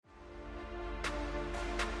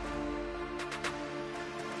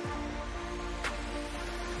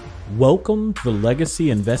Welcome to the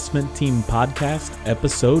Legacy Investment Team Podcast,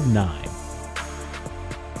 Episode 9.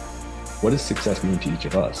 What does success mean to each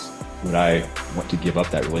of us? Would I want to give up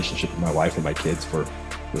that relationship with my wife and my kids for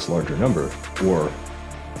this larger number? Or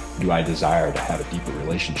do I desire to have a deeper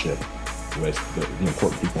relationship with the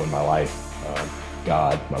important people in my life,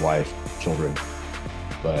 God, my wife, children?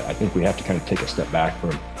 But I think we have to kind of take a step back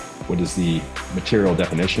from what is the material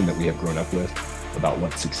definition that we have grown up with about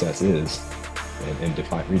what success is and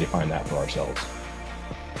redefine that for ourselves.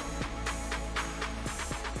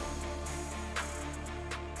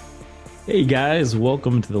 Hey guys,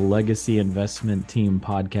 welcome to the Legacy Investment Team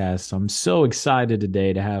Podcast. I'm so excited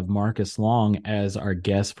today to have Marcus Long as our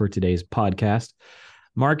guest for today's podcast.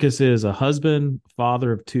 Marcus is a husband,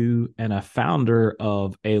 father of two, and a founder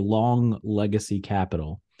of A Long Legacy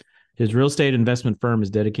Capital. His real estate investment firm is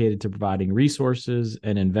dedicated to providing resources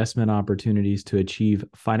and investment opportunities to achieve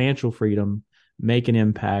financial freedom, make an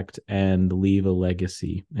impact, and leave a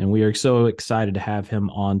legacy. And we are so excited to have him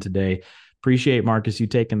on today. Appreciate, Marcus, you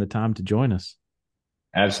taking the time to join us.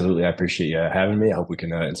 Absolutely. I appreciate you having me. I hope we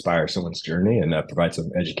can inspire someone's journey and provide some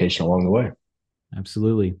education along the way.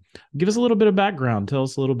 Absolutely. Give us a little bit of background. Tell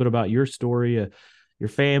us a little bit about your story, your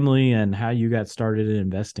family, and how you got started in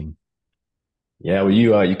investing. Yeah, well,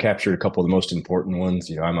 you captured a couple of the most important ones.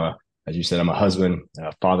 As you said, I'm a husband,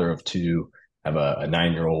 a father of two, have a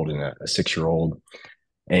 9-year-old and a 6-year-old,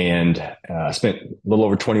 and spent a little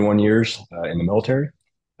over 21 years in the military.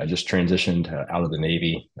 I just transitioned out of the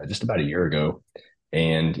Navy just about a year ago,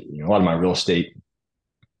 and a lot of my real estate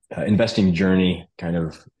investing journey kind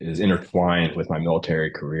of is intertwined with my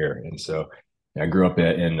military career. And so I grew up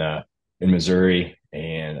in Missouri,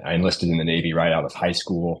 and I enlisted in the Navy right out of high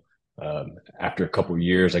school. After a couple of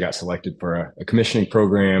years, I got selected for a commissioning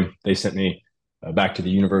program. They sent me back to the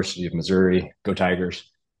University of Missouri, go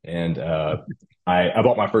Tigers. And I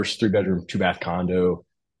bought my first 3-bedroom, 2-bath condo,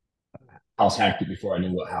 house hacked it before I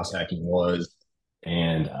knew what house hacking was.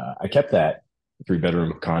 And I kept that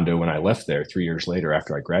 3-bedroom condo when I left there 3 years later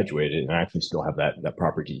after I graduated. And I actually still have that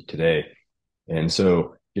property today. And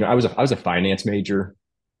so, I was a finance major.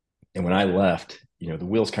 And when I left, the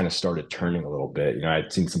wheels kind of started turning a little bit.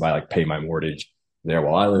 I'd seen somebody like pay my mortgage there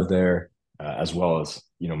while I lived there, as well as,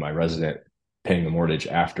 my resident paying the mortgage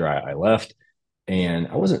after I left. And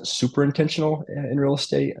I wasn't super intentional in real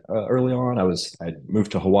estate early on. I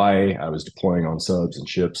moved to Hawaii. I was deploying on subs and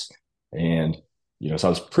ships. And, so I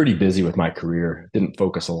was pretty busy with my career, didn't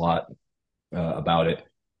focus a lot about it.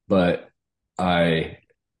 But I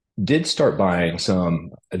did start buying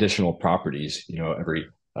some additional properties, every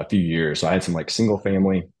a few years. So I had some like single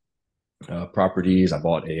family properties. I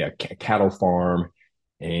bought a cattle farm,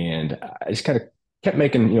 and I just kind of kept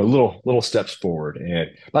making, little steps forward. And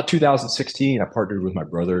about 2016, I partnered with my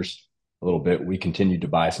brothers a little bit. We continued to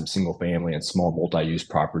buy some single family and small multi-use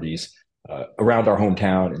properties around our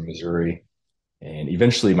hometown in Missouri. And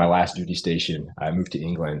eventually my last duty station, I moved to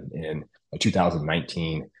England in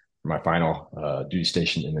 2019 for my final duty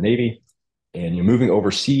station in the Navy. And moving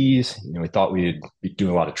overseas, we thought we'd be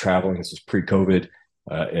doing a lot of traveling. This was pre-COVID,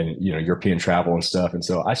 and European travel and stuff. And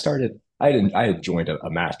so I had joined a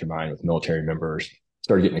mastermind with military members,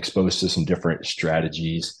 started getting exposed to some different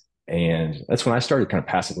strategies, and that's when I started kind of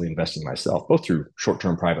passively investing myself, both through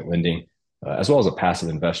short-term private lending, as well as a passive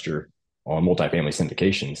investor on multifamily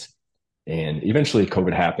syndications. And eventually,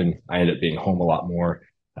 COVID happened. I ended up being home a lot more.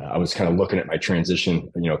 I was kind of looking at my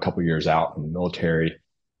transition, a couple of years out from the military.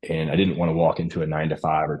 And I didn't want to walk into a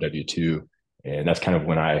 9-to-5 or W-2. And that's kind of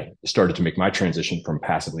when I started to make my transition from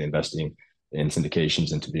passively investing in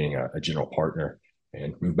syndications into being a general partner,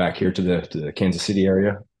 and moved back here to the Kansas City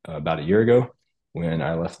area about a year ago when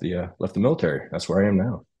I left the military. That's where I am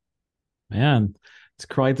now. Man, it's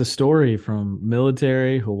quite the story from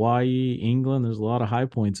military, Hawaii, England. There's a lot of high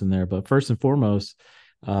points in there. But first and foremost,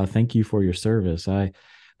 thank you for your service. I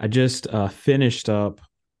just finished up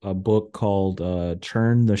a book called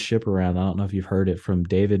Churn the Ship Around. I don't know if you've heard it, from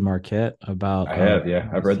David Marquette. About I have, yeah.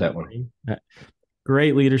 I've read that one.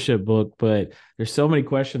 Great leadership book, but there's so many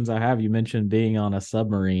questions I have. You mentioned being on a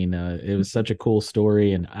submarine. It was such a cool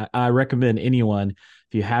story, and I recommend anyone,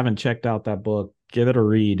 if you haven't checked out that book, give it a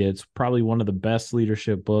read. It's probably one of the best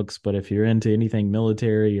leadership books, but if you're into anything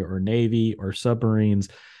military or Navy or submarines,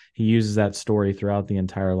 he uses that story throughout the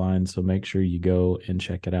entire line, so make sure you go and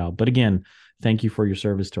check it out. But again, thank you for your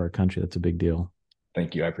service to our country. That's a big deal.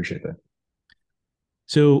 Thank you. I appreciate that.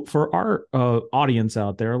 So for our audience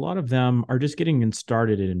out there, a lot of them are just getting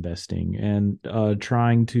started in investing and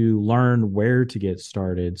trying to learn where to get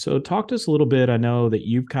started. So talk to us a little bit. I know that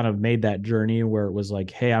you've kind of made that journey where it was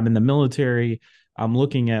like, hey, I'm in the military. I'm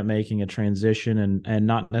looking at making a transition and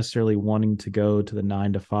not necessarily wanting to go to the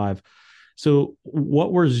 9 to 5. So,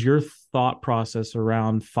 what was your thought process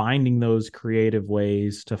around finding those creative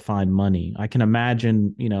ways to find money? I can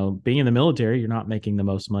imagine, being in the military, you're not making the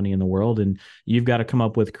most money in the world, and you've got to come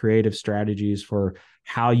up with creative strategies for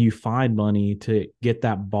how you find money to get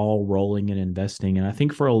that ball rolling and investing. And I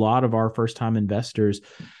think for a lot of our first time investors,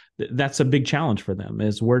 that's a big challenge for them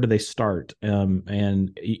is where do they start?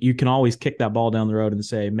 And you can always kick that ball down the road and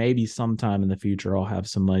say, maybe sometime in the future, I'll have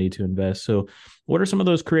some money to invest. So what are some of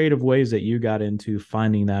those creative ways that you got into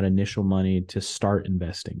finding that initial money to start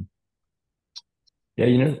investing?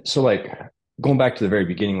 Yeah, so like going back to the very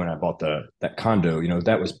beginning when I bought that condo,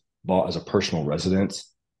 that was bought as a personal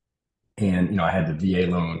residence. And, I had the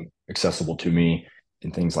VA loan accessible to me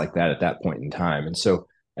and things like that at that point in time. And so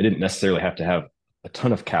I didn't necessarily have to have a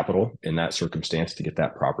ton of capital in that circumstance to get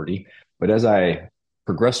that property. But as I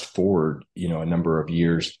progressed forward, a number of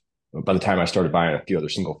years, by the time I started buying a few other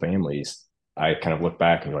single families, I kind of look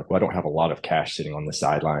back and like, well, I don't have a lot of cash sitting on the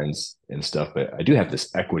sidelines and stuff, but I do have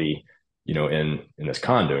this equity, in this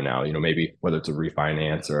condo now, maybe whether it's a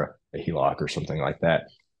refinance or a HELOC or something like that.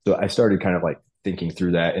 So I started kind of like thinking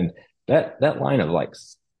through that, and that line of like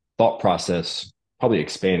thought process probably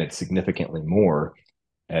expanded significantly more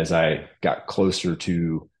as I got closer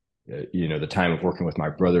to the time of working with my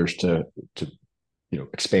brothers to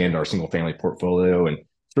expand our single family portfolio, and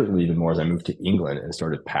certainly even more as I moved to England and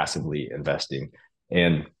started passively investing.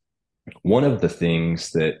 And one of the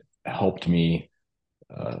things that helped me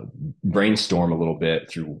brainstorm a little bit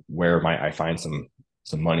through where might I find some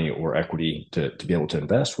money or equity to be able to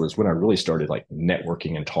invest was when I really started like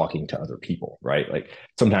networking and talking to other people, right? Like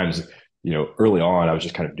sometimes, early on, I was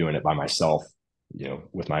just kind of doing it by myself,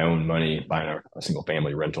 with my own money, buying a single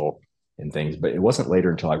family rental and things. But it wasn't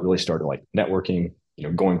later until I really started like networking,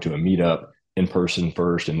 going to a meetup in person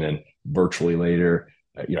first and then virtually later.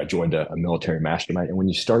 I joined a military mastermind. And when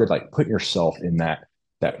you started like putting yourself in that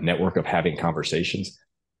network of having conversations,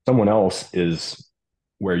 someone else is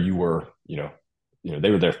where you were,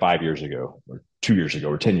 they were there 5 years ago or 2 years ago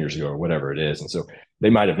or 10 years ago or whatever it is. And so they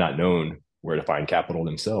might have not known where to find capital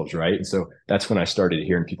themselves. Right. And so that's when I started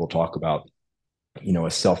hearing people talk about, a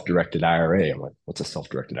self-directed IRA. I'm like, what's a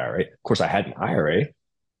self-directed IRA? Of course, I had an IRA.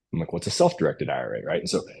 I'm like, what's a self-directed IRA? Right. And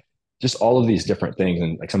so just all of these different things.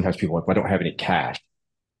 And like sometimes people are like, well, I don't have any cash,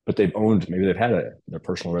 but maybe they've had their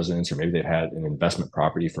personal residence, or maybe they've had an investment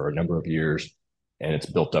property for a number of years, and it's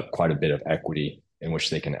built up quite a bit of equity in which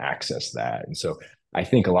they can access that. And so I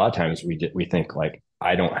think a lot of times we think like,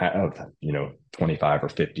 I don't have, 25 or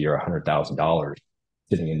 50 or $100,000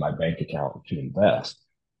 sitting in my bank account to invest.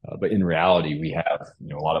 But in reality, we have,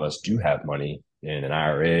 a lot of us do have money in an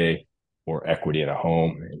IRA or equity in a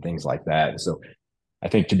home and things like that. And so I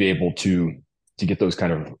think to be able to get those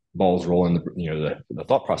kind of balls rolling, the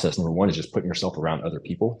thought process, number one, is just putting yourself around other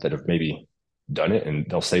people that have maybe done it, and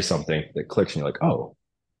they'll say something that clicks and you're like, oh,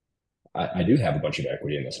 I do have a bunch of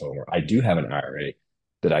equity in this home, or I do have an IRA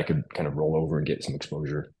that I could kind of roll over and get some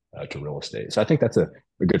exposure to real estate. So I think that's a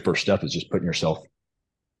good first step, is just putting yourself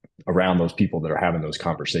around those people that are having those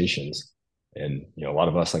conversations. And, a lot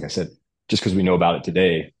of us, like I said, just because we know about it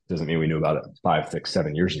today doesn't mean we knew about it 5, 6,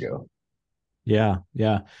 7 years ago. Yeah,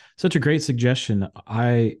 yeah. Such a great suggestion.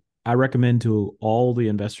 I recommend to all the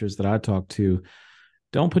investors that I talk to,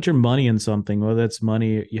 don't put your money in something, whether it's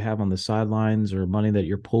money you have on the sidelines or money that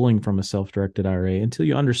you're pulling from a self-directed IRA, until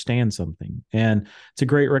you understand something. And it's a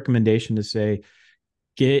great recommendation to say,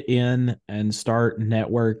 get in and start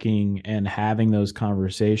networking and having those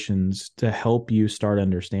conversations to help you start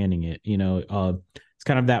understanding it. It's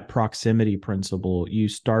kind of that proximity principle. You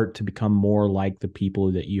start to become more like the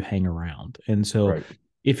people that you hang around. And so Right.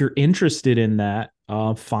 if you're interested in that,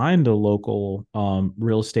 find a local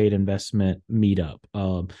real estate investment meetup.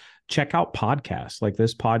 Check out podcasts like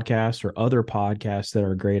this podcast or other podcasts that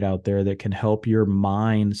are great out there that can help your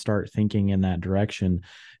mind start thinking in that direction.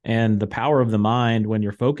 And the power of the mind, when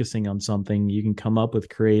you're focusing on something, you can come up with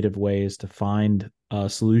creative ways to find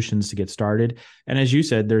solutions to get started. And as you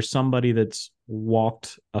said, there's somebody that's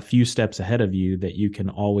walked a few steps ahead of you that you can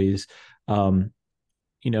always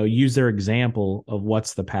use their example of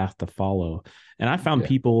what's the path to follow. And I found Yeah.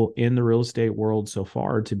 people in the real estate world so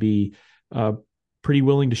far to be pretty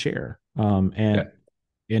willing to share Yeah.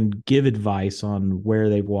 and give advice on where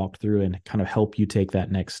they've walked through and kind of help you take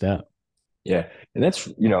that next step. Yeah. And that's,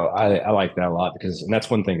 I like that a lot because, and that's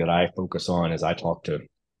one thing that I focus on as I talk to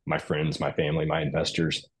my friends, my family, my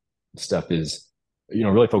investors, stuff is,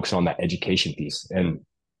 really focus on that education piece. And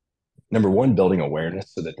number one, building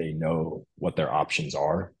awareness so that they know what their options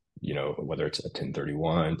are, whether it's a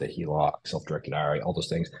 1031, the HELOC, self-directed IRA, all those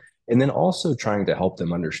things. And then also trying to help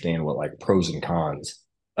them understand what like pros and cons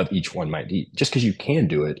of each one might be. Just because you can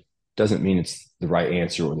do it doesn't mean it's the right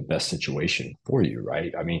answer or the best situation for you,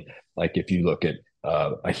 right? I mean, like if you look at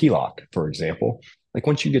a HELOC, for example, like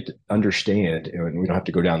once you get to understand, and we don't have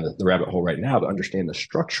to go down the rabbit hole right now, but understand the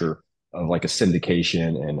structure of like a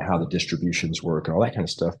syndication and how the distributions work and all that kind of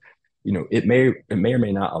stuff, it may or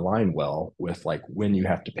may not align well with like when you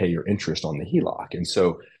have to pay your interest on the HELOC. And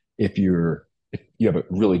so if you have a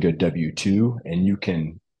really good W-2 and you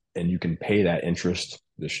can pay that interest,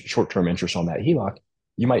 the short-term interest on that HELOC,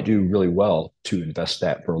 you might do really well to invest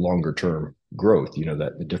that for longer term growth,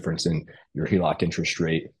 that the difference in your HELOC interest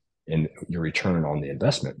rate and your return on the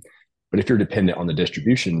investment. But if you're dependent on the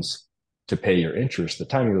distributions to pay your interest, the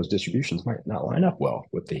timing of those distributions might not line up well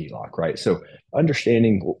with the HELOC, right? So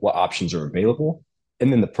understanding what options are available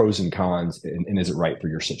and then the pros and cons, and is it right for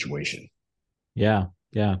your situation? Yeah.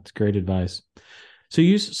 Yeah. It's great advice. So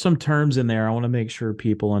you use some terms in there I want to make sure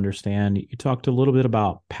people understand. You talked a little bit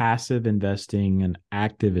about passive investing and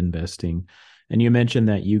active investing. And you mentioned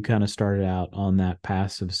that you kind of started out on that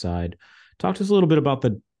passive side. Talk to us a little bit about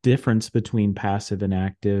the difference between passive and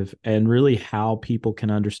active and really how people can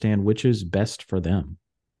understand which is best for them.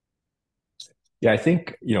 Yeah, I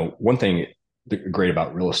think, one thing great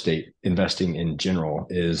about real estate investing in general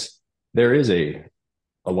is there is a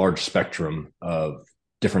large spectrum of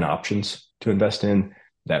different options to invest in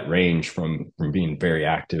that range from being very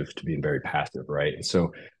active to being very passive, right? And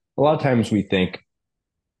so a lot of times we think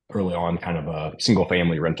early on kind of a single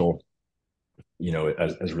family rental,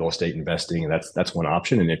 as real estate investing, and that's one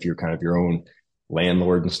option. And if you're kind of your own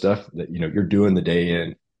landlord and stuff, that you're doing the day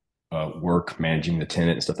in work, managing the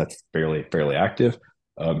tenant and stuff, that's fairly active.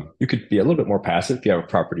 You could be a little bit more passive if you have a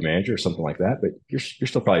property manager or something like that, but you're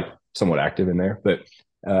still probably somewhat active in there. But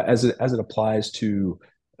as it applies to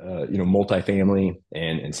multifamily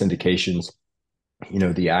and syndications,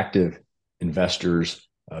 the active investors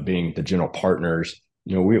being the general partners,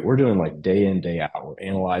 we're doing like day in, day out. We're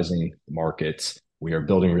analyzing markets. We are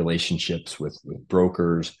building relationships with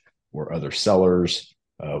brokers or other sellers.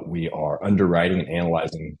 We are underwriting and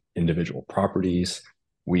analyzing individual properties.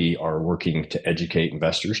 We are working to educate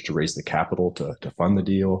investors to raise the capital to fund the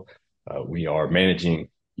deal. We are managing,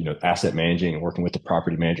 asset managing and working with the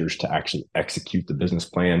property managers to actually execute the business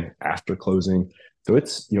plan after closing. So it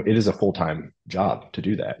is a full-time job to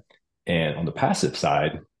do that. And on the passive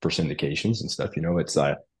side for syndications and stuff, it's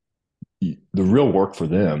the real work for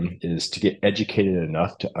them is to get educated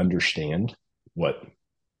enough to understand what,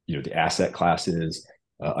 the asset class is,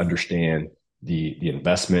 understand the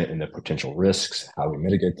investment and the potential risks, how we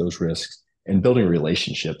mitigate those risks, and building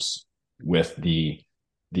relationships with the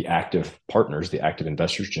active partners, the active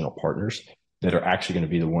investors, general partners that are actually going to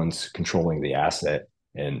be the ones controlling the asset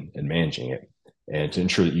and managing it, and to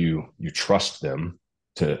ensure that you trust them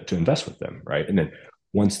to invest with them, right? And then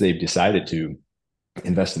once they've decided to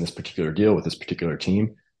invest in this particular deal with this particular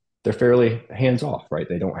team, they're fairly hands off, right?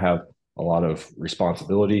 They don't have a lot of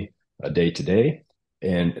responsibility day to day,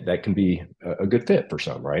 and that can be a good fit for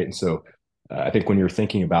some, right? And so I think when you're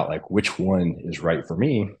thinking about like which one is right for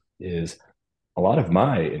me, is a lot of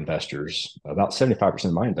my investors, about 75%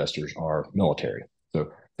 of my investors are military.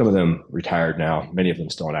 So some of them retired now, many of them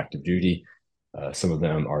still on active duty. Some of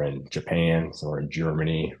them are in Japan, some are in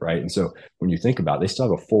Germany, right? And so when you think about it, they still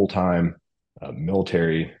have a full-time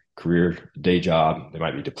military career day job. They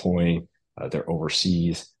might be deploying, they're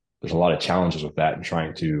overseas. There's a lot of challenges with that and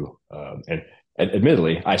trying to, and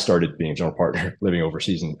admittedly, I started being a general partner living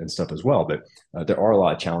overseas and stuff as well, but there are a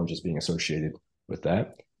lot of challenges being associated with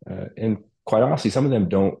that. And quite honestly, some of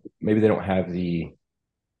them maybe they don't have the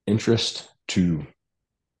interest to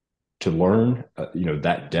learn,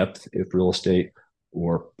 that depth of real estate,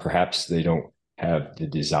 or perhaps they don't have the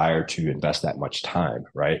desire to invest that much time,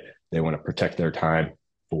 right? They want to protect their time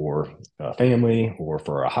for a family or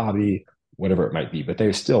for a hobby, whatever it might be, but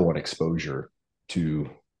they still want exposure to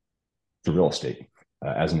real estate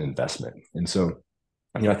as an investment. And so,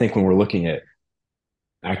 I think when we're looking at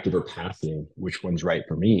active or passive, which one's right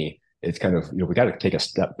for me, it's kind of, we got to take a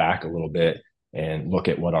step back a little bit and look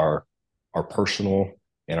at what our personal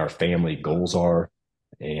and our family goals are.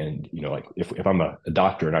 And, like if I'm a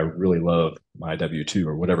doctor and I really love my W-2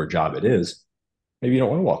 or whatever job it is, maybe you don't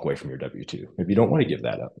want to walk away from your W-2. Maybe you don't want to give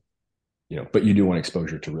that up, but you do want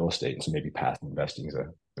exposure to real estate. And so maybe passive investing is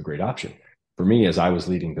a great option. for me, as I was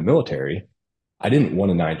leaving the military, I didn't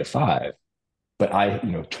want a 9 to 5, but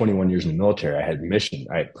 21 years in the military, I had mission,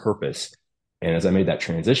 I had purpose. And as I made that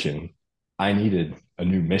transition, I needed a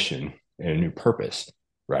new mission and a new purpose,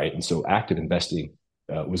 right? And so active investing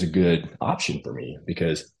was a good option for me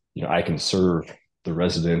because, I can serve the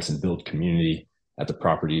residents and build community at the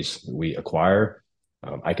properties that we acquire.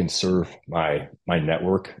 I can serve my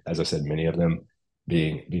network, as I said, many of them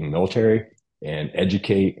being military, and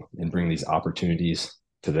educate and bring these opportunities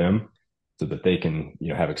to them so that they can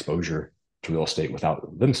have exposure to real estate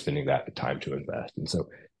without them spending that time to invest. And so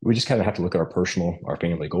we just kind of have to look at our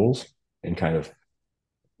family goals and kind of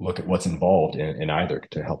look at what's involved in either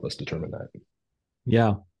to help us determine that.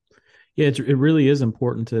 Yeah. Yeah, it really is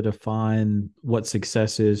important to define what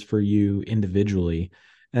success is for you individually.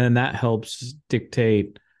 And that helps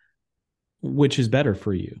dictate which is better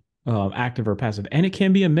for you, active or passive. And it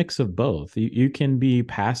can be a mix of both. You can be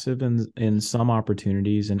passive in some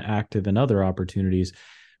opportunities and active in other opportunities,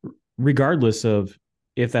 regardless of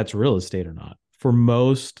if that's real estate or not. For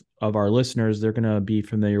most of our listeners, they're going to be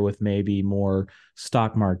familiar with maybe more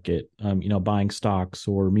stock market, buying stocks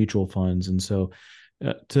or mutual funds. And so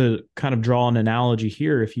to kind of draw an analogy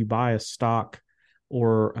here, if you buy a stock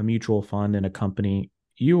or a mutual fund in a company,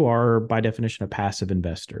 you are by definition a passive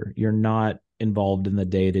investor. You're not involved in the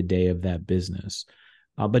day-to-day of that business.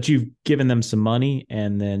 But you've given them some money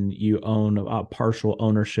and then you own a partial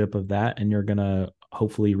ownership of that, and you're going to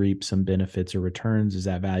hopefully reap some benefits or returns as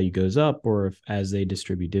that value goes up or as they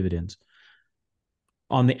distribute dividends.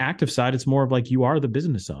 On the active side, it's more of like you are the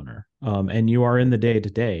business owner, and you are in the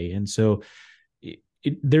day-to-day. And so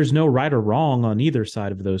there's no right or wrong on either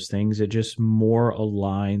side of those things. It just more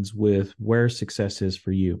aligns with where success is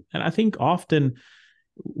for you. And I think often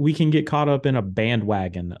we can get caught up in a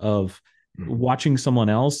bandwagon of watching someone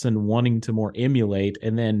else and wanting to more emulate.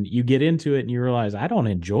 And then you get into it and you realize, I don't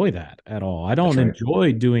enjoy that at all. I don't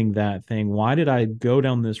enjoy doing that thing. Why did I go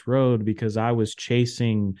down this road? Because I was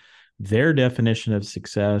chasing their definition of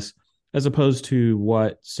success as opposed to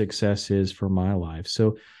what success is for my life.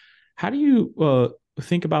 So how do you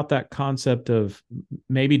think about that concept of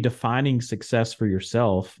maybe defining success for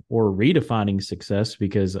yourself or redefining success?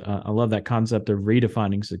 Because I love that concept of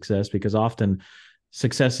redefining success, because often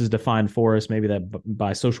success is defined for us, maybe that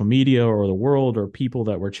by social media or the world or people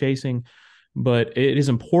that we're chasing. But it is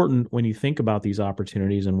important when you think about these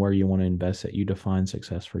opportunities and where you want to invest that you define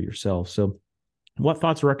success for yourself. So what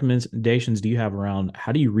thoughts or recommendations do you have around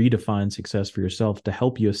how do you redefine success for yourself to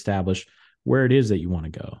help you establish where it is that you want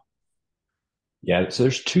to go? Yeah, so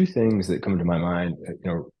there's two things that come to my mind,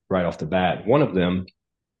 right off the bat. One of them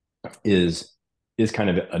is kind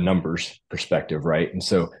of a numbers perspective, right? And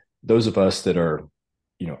so those of us that are,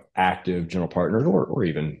 active general partners or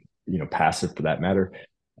even, passive for that matter,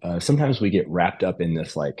 sometimes we get wrapped up in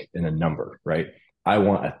this, like in a number, right? I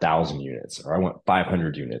want 1,000 units, or I want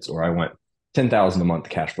 500 units, or I want 10,000 a month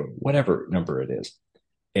cash flow, whatever number it is.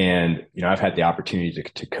 And, I've had the opportunity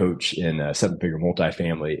to coach in a 7-figure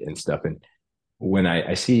multifamily and stuff. And when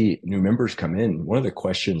I see new members come in, one of the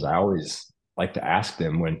questions I always like to ask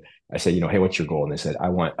them when I say, hey, what's your goal? And they said, I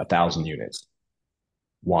want 1,000 units.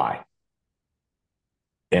 Why?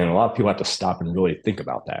 And a lot of people have to stop and really think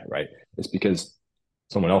about that, right? It's because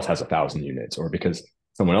someone else has 1,000 units, or because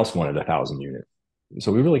someone else wanted 1,000 units.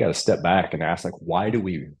 So we really got to step back and ask, like, why do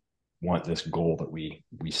we want this goal that we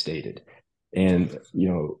stated? And,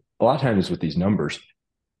 a lot of times with these numbers,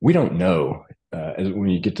 we don't know. When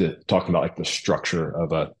you get to talking about like the structure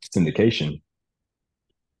of a syndication,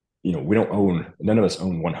 none of us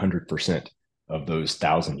own 100% of those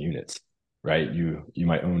 1,000 units, right? You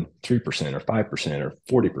might own 3% or 5% or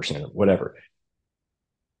 40% or whatever.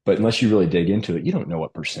 But unless you really dig into it, you don't know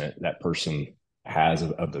what percent that person has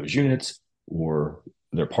of those units, or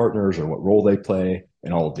their partners, or what role they play,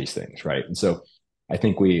 and all of these things, right? And so I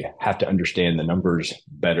think we have to understand the numbers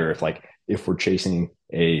better. If we're chasing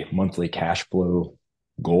a monthly cash flow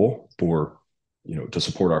goal for, to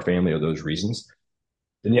support our family or those reasons,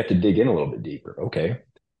 then you have to dig in a little bit deeper. Okay,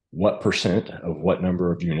 what percent of what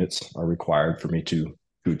number of units are required for me to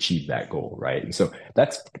achieve that goal, right? And so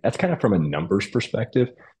that's kind of from a numbers perspective,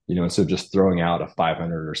 instead of just throwing out a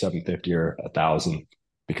 500 or 750 or 1,000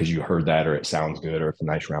 because you heard that or it sounds good or it's a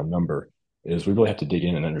nice round number. Is we really have to dig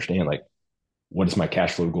in and understand, like, what is my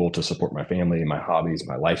cash flow goal to support my family, my hobbies,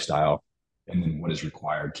 my lifestyle, and then what is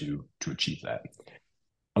required to achieve that.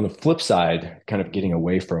 On the flip side, kind of getting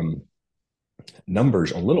away from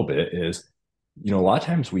numbers a little bit is, a lot of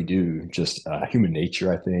times we do just human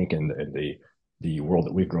nature, I think, and the world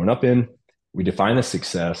that we've grown up in. We define a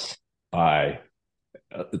success by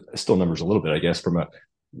still numbers a little bit, I guess, from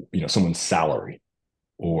someone's salary,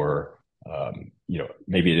 or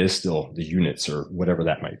maybe it is still the units or whatever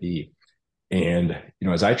that might be. And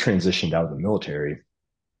as I transitioned out of the military,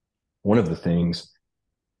 one of the things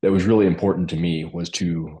that was really important to me was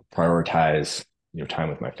to prioritize time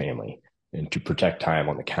with my family and to protect time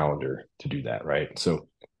on the calendar to do that, right? So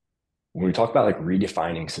when we talk about like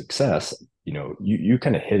redefining success, you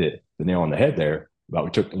kind of hit it the nail on the head there about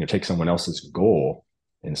we took take someone else's goal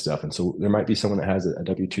and stuff. And so there might be someone that has a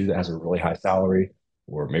W-2 that has a really high salary,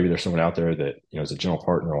 or maybe there's someone out there that is a general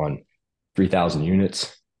partner on 3,000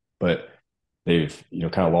 units, but they've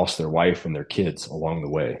kind of lost their wife and their kids along the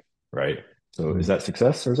way, right? So is that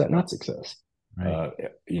success or is that not success? Right. Uh,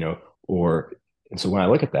 you know, or and so when I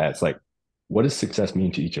look at that, it's like, what does success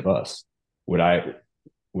mean to each of us? Would I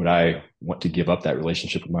would I want to give up that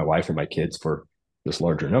relationship with my wife and my kids for this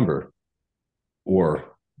larger number?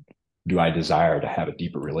 Or do I desire to have a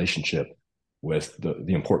deeper relationship with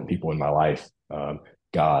the important people in my life,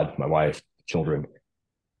 God, my wife, children,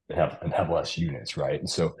 and have less units, right? And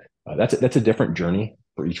so that's a different journey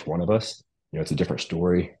for each one of us. It's a different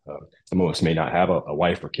story. Some of us may not have a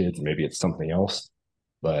wife or kids, and maybe it's something else.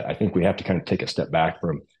 But I think we have to kind of take a step back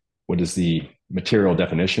from what is the material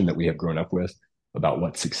definition that we have grown up with about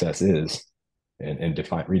what success is, and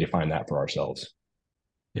redefine that for ourselves.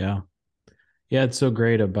 Yeah. Yeah. It's so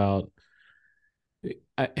great about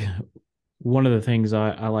I, one of the things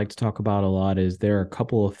I like to talk about a lot is there are a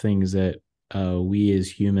couple of things that we as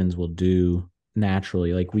humans will do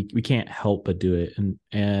naturally. Like we can't help but do it.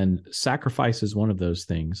 And sacrifice is one of those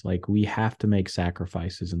things. Like we have to make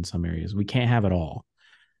sacrifices in some areas. We can't have it all.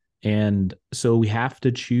 And so we have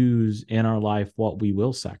to choose in our life what we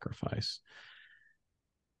will sacrifice.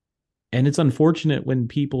 And it's unfortunate when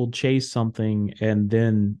people chase something and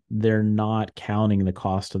then they're not counting the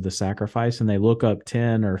cost of the sacrifice, and they look up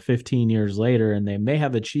 10 or 15 years later and they may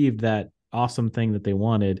have achieved that awesome thing that they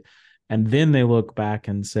wanted. And then they look back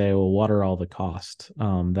and say, well, what are all the costs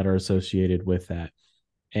that are associated with that?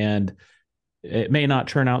 And it may not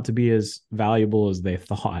turn out to be as valuable as they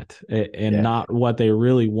thought, and Yeah. not what they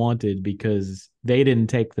really wanted, because they didn't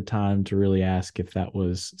take the time to really ask if that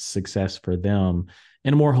was success for them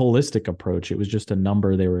in a more holistic approach. It was just a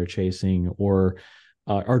number they were chasing, or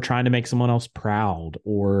trying to make someone else proud,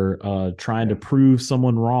 or trying to Yeah. prove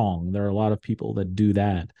someone wrong. There are a lot of people that do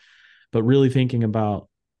that, but really thinking about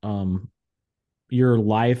your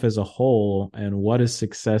life as a whole and what does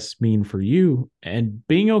success mean for you, and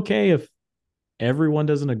being okay if everyone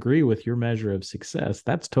doesn't agree with your measure of success.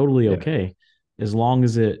 That's totally Yeah. okay, as long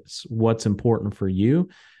as it's what's important for you.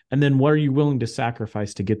 And then what are you willing to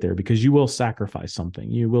sacrifice to get there? Because you will sacrifice something.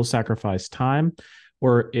 You will sacrifice time,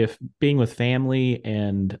 or if being with family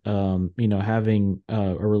and having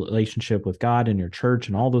a relationship with God and your church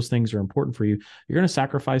and all those things are important for you, you're going to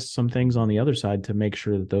sacrifice some things on the other side to make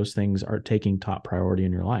sure that those things are taking top priority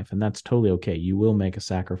in your life. And that's totally okay. You will make a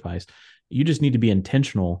sacrifice. You just need to be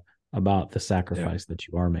intentional about the Yeah. sacrifice that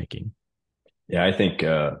you are making. Yeah. I think,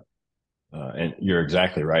 and you're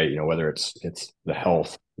exactly right. Whether it's the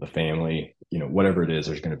health, the family, whatever it is,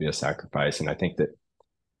 there's going to be a sacrifice. And I think that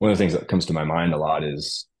one of the things that comes to my mind a lot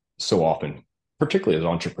is, so often, particularly as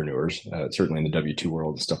entrepreneurs, certainly in the W-2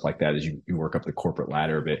 world and stuff like that, as you work up the corporate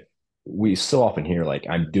ladder a bit, we so often hear like,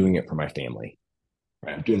 I'm doing it for my family,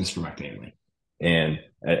 right? I'm doing this for my family. And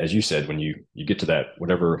as you said, when you get to that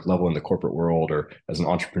whatever level in the corporate world, or as an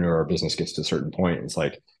entrepreneur, our business gets to a certain point, it's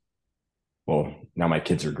like, well, now my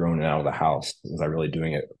kids are grown and out of the house. Was I really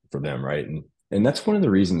doing it for them, right? And that's one of the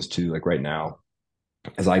reasons too. Like right now,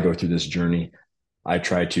 as I go through this journey, I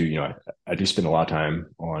try to, I do spend a lot of time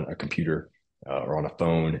on a computer, or on a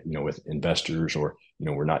phone, with investors, or,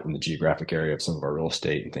 we're not in the geographic area of some of our real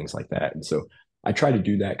estate and things like that. And so I try to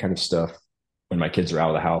do that kind of stuff when my kids are out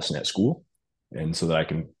of the house and at school. And so that I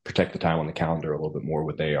can protect the time on the calendar a little bit more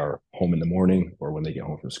when they are home in the morning or when they get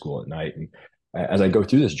home from school at night. And as I go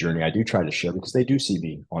through this journey, I do try to share, because they do see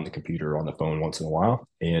me on the computer or on the phone once in a while.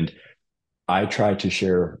 And I try to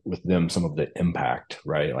share with them some of the impact,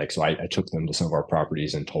 right? Like, so I took them to some of our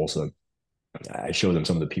properties in Tulsa. I show them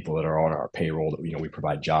some of the people that are on our payroll that we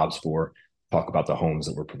provide jobs for, talk about the homes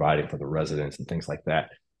that we're providing for the residents and things like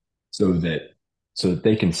that, so that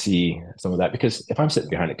they can see some of that. Because if I'm sitting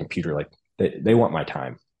behind a computer, like they want my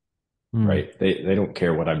time, Mm, right? They don't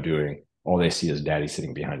care what I'm doing. All they see is daddy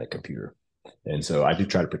sitting behind a computer. And so I do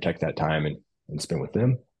try to protect that time and spend with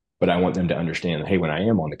them. But I want them to understand that, hey, when I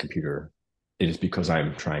am on the computer, it is because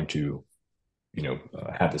I'm trying to,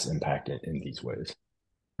 have this impact in these ways.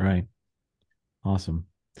 right. Awesome.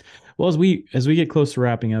 Well, as we get close to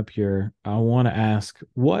wrapping up here, I want to ask,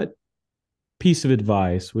 what piece of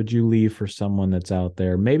advice would you leave for someone that's out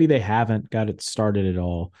there? Maybe they haven't got it started at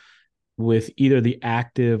all with either the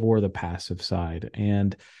active or the passive side.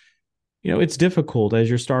 And, it's difficult as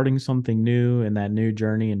you're starting something new in that new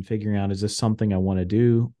journey and figuring out, is this something I want to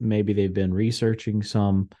do? Maybe they've been researching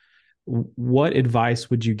some. What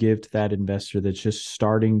advice would you give to that investor that's just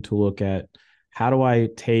starting to look at, how do I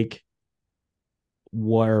take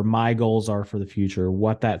where my goals are for the future,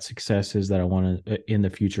 what that success is that I want to in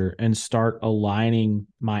the future, and start aligning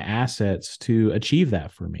my assets to achieve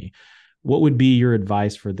that for me? What would be your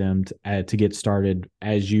advice for them to get started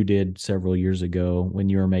as you did several years ago when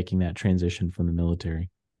you were making that transition from the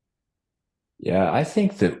military? Yeah, I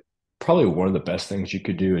think that probably one of the best things you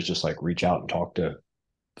could do is just like reach out and talk to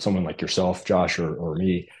someone like yourself, Josh, or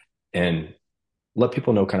me, and let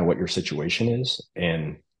people know kind of what your situation is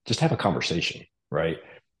and just have a conversation, right?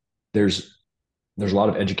 There's a lot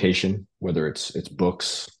of education, whether it's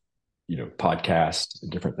books, podcasts,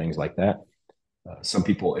 and different things like that. Some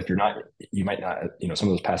people, if you're not, you might not, some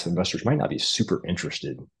of those passive investors might not be super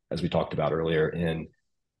interested, as we talked about earlier, in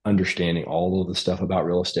understanding all of the stuff about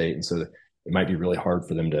real estate. And so it might be really hard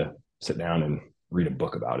for them to sit down and read a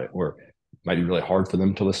book about it, or it might be really hard for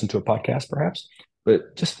them to listen to a podcast, perhaps.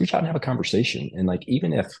 But just reach out and have a conversation. And like,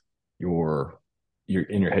 even if you're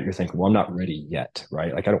in your head, you're thinking, well, I'm not ready yet,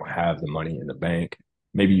 right? Like, I don't have the money in the bank.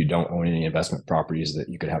 Maybe you don't own any investment properties that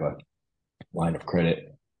you could have a line of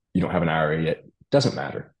credit. You don't have an IRA yet. Doesn't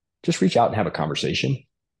matter. Just reach out and have a conversation.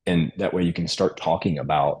 And that way you can start talking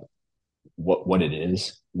about what it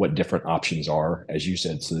is, what different options are, as you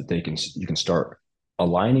said, so that you can start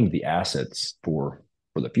aligning the assets for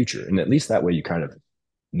the future. And at least that way you kind of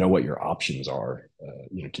know what your options are,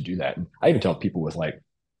 to do that. And I even tell people with like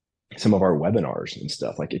some of our webinars and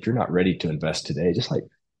stuff, like, if you're not ready to invest today, just like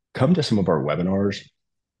come to some of our webinars,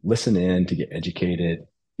 listen in to get educated.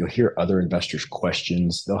 You'll hear other investors'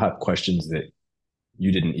 questions. They'll have questions that you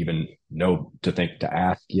didn't even know to think to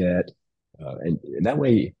ask yet. And that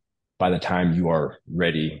way, by the time you are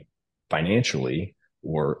ready financially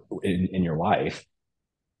or in your life,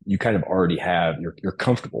 you kind of already have, you're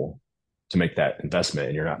comfortable to make that investment,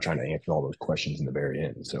 and you're not trying to answer all those questions in the very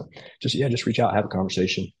end. So just reach out, have a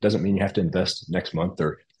conversation. Doesn't mean you have to invest next month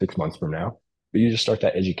or 6 months from now, but you just start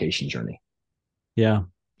that education journey. Yeah,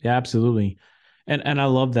 absolutely. And I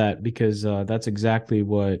love that, because that's exactly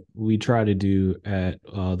what we try to do at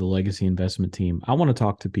the Legacy Investment Team. I want to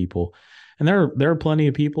talk to people, and there are plenty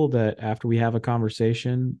of people that after we have a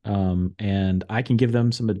conversation, and I can give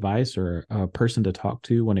them some advice or a person to talk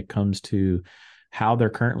to when it comes to how they're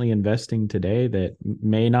currently investing today, that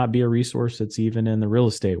may not be a resource that's even in the real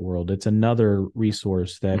estate world. It's another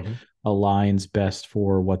resource that aligns best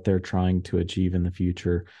for what they're trying to achieve in the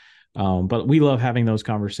future. But we love having those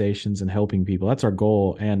conversations and helping people. That's our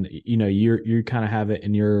goal. And, you kind of have it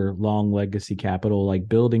in your long legacy capital, like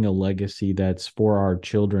building a legacy that's for our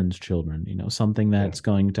children's children, something that's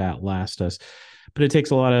going to outlast us. But it takes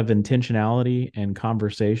a lot of intentionality and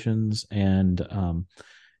conversations,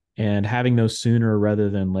 and having those sooner rather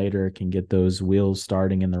than later can get those wheels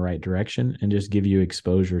starting in the right direction and just give you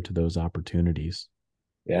exposure to those opportunities.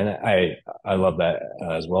 Yeah, and I love that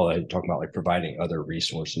as well. I talk about like providing other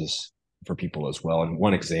resources for people as well. And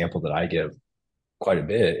one example that I give quite a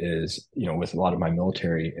bit is, with a lot of my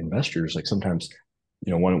military investors, like sometimes,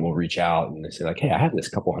 one will reach out and they say like, hey, I have this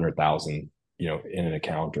couple $100,000, in an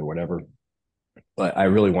account or whatever, but I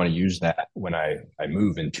really want to use that when I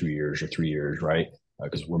move in 2 years or 3 years, right?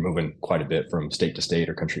 Because we're moving quite a bit from state to state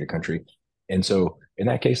or country to country. And so in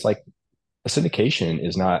that case, like, a syndication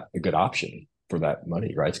is not a good option for that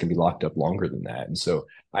money, right? It's going to be locked up longer than that. And so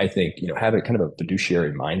I think, having kind of a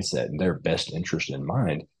fiduciary mindset and their best interest in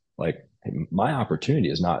mind, like, hey, my opportunity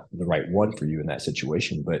is not the right one for you in that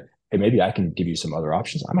situation, but hey, maybe I can give you some other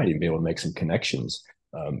options. I might even be able to make some connections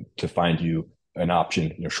to find you an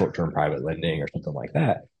option, short-term private lending or something like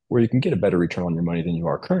that, where you can get a better return on your money than you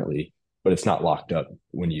are currently, but it's not locked up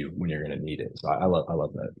when you're going to need it. So I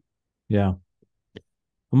love that. Yeah.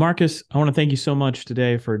 Well, Marcus, I want to thank you so much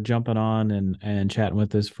today for jumping on and chatting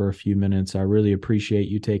with us for a few minutes. I really appreciate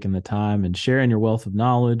you taking the time and sharing your wealth of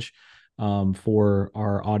knowledge for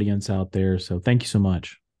our audience out there. So thank you so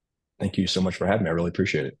much. Thank you so much for having me. I really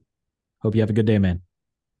appreciate it. Hope you have a good day, man.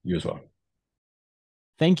 You as well.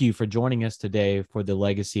 Thank you for joining us today for the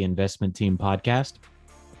Legacy Investment Team podcast.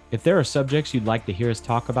 If there are subjects you'd like to hear us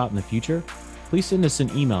talk about in the future, please send us an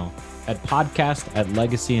email at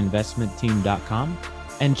podcast@legacyinvestmentteam.com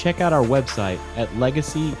and check out our website at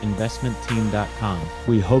legacyinvestmentteam.com.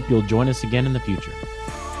 We hope you'll join us again in the future.